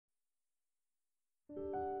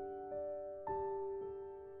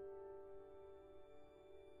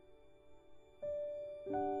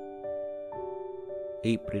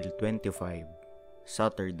April 25,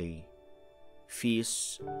 Saturday,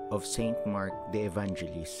 Feast of Saint Mark the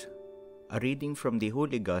Evangelist. A reading from the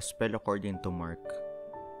Holy Gospel according to Mark.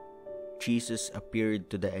 Jesus appeared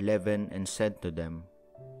to the 11 and said to them,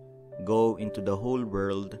 "Go into the whole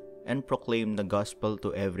world and proclaim the gospel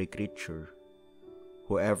to every creature.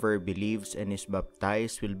 Whoever believes and is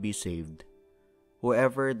baptized will be saved.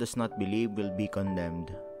 Whoever does not believe will be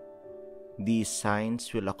condemned. These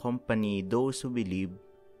signs will accompany those who believe.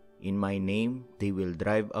 In my name they will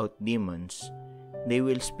drive out demons. They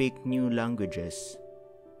will speak new languages.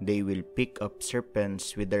 They will pick up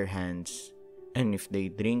serpents with their hands. And if they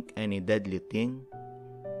drink any deadly thing,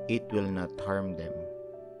 it will not harm them.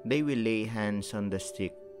 They will lay hands on the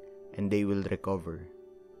sick, and they will recover."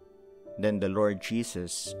 Then the Lord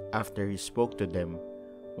Jesus, after he spoke to them,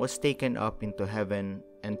 was taken up into heaven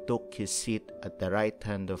and took his seat at the right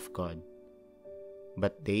hand of God.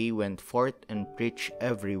 But they went forth and preached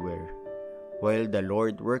everywhere, while the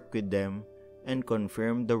Lord worked with them and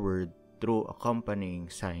confirmed the word through accompanying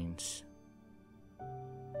signs.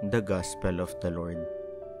 The Gospel of the Lord.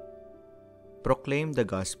 Proclaim the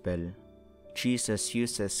Gospel. Jesus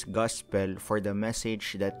uses Gospel for the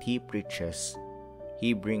message that he preaches.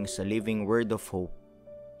 He brings a living word of hope.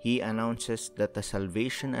 He announces that the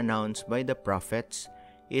salvation announced by the prophets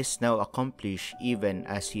is now accomplished even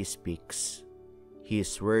as he speaks.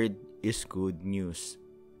 His word is good news.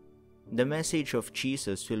 The message of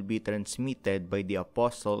Jesus will be transmitted by the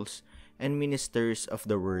apostles and ministers of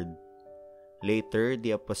the word. Later,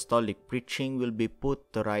 the apostolic preaching will be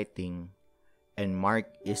put to writing, and Mark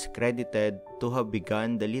is credited to have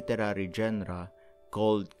begun the literary genre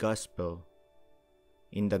called Gospel.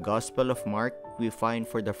 In the Gospel of Mark, we find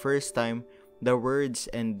for the first time the words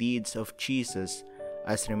and deeds of Jesus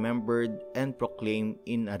as remembered and proclaimed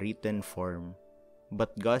in a written form.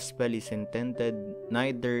 But Gospel is intended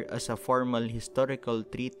neither as a formal historical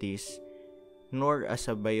treatise nor as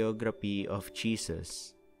a biography of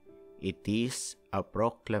Jesus. It is a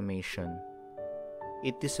proclamation.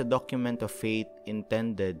 It is a document of faith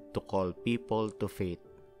intended to call people to faith.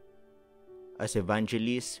 As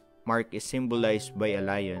evangelist, Mark is symbolized by a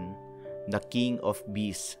lion, the king of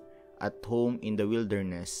beasts, at home in the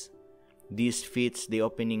wilderness. This fits the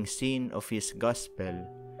opening scene of his gospel,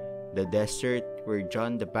 the desert where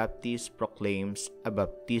John the Baptist proclaims a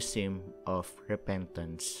baptism of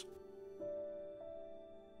repentance.